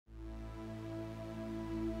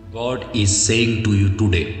God is saying to you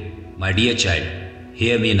today, my dear child,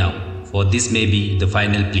 hear me now, for this may be the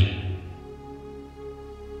final plea.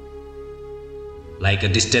 Like a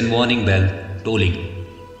distant warning bell tolling,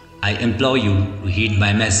 I implore you to heed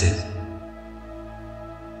my message.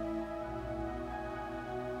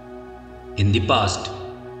 In the past,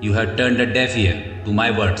 you have turned a deaf ear to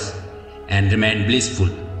my words and remained blissful,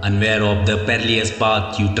 unaware of the perilous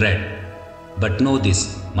path you tread. But know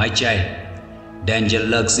this, my child, danger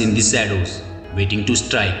lurks in the shadows, waiting to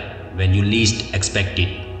strike when you least expect it.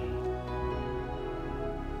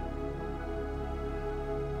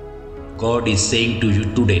 God is saying to you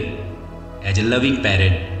today, as a loving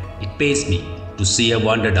parent, it pains me to see her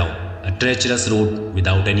wander down a treacherous road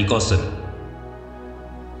without any caution.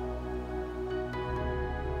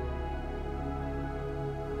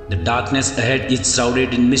 The darkness ahead is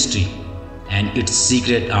shrouded in mystery, and its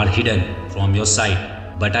secrets are hidden from your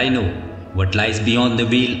sight. But I know what lies beyond the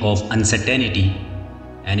veil of uncertainty,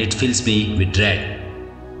 and it fills me with dread.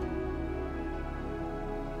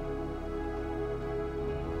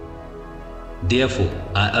 Therefore,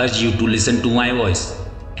 I urge you to listen to my voice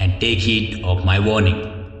and take heed of my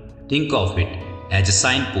warning. Think of it as a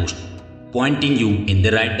signpost pointing you in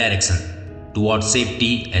the right direction towards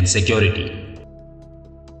safety and security.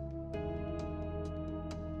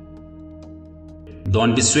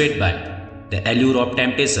 Don't be swayed by the allure of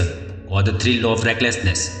temptation or the thrill of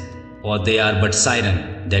recklessness, for they are but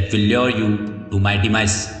sirens that will lure you to my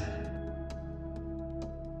demise.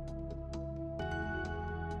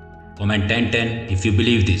 Comment 1010 if you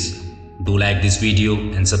believe this. Do like this video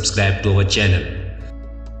and subscribe to our channel.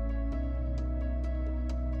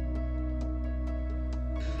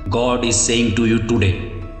 God is saying to you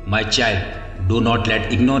today, my child, do not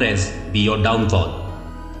let ignorance be your downfall.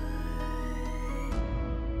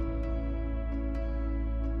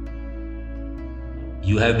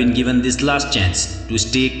 You have been given this last chance to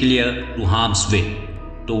stay clear to harm's way,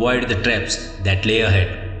 to avoid the traps that lay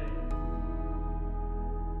ahead.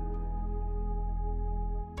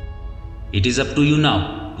 It is up to you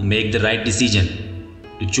now to make the right decision,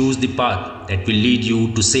 to choose the path that will lead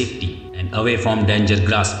you to safety and away from danger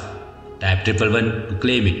grasp. Type 111 to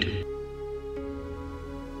claim it.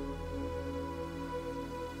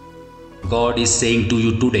 God is saying to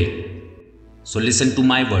you today, so listen to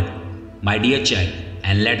my word, my dear child,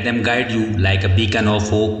 and let them guide you like a beacon of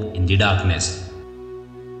hope in the darkness.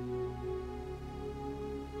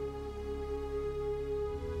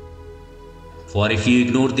 For if you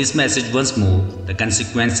ignore this message once more, the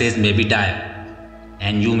consequences may be dire,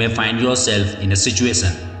 and you may find yourself in a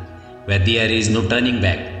situation where there is no turning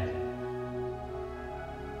back.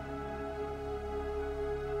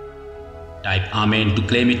 Type Amen to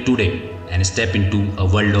claim it today and step into a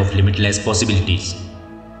world of limitless possibilities.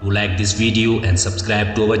 Do like this video and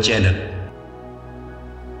subscribe to our channel.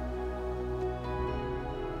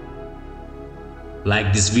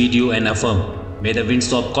 Like this video and affirm, may the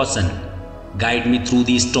winds of caution guide me through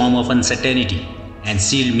the storm of uncertainty and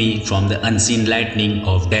shield me from the unseen lightning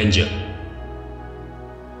of danger.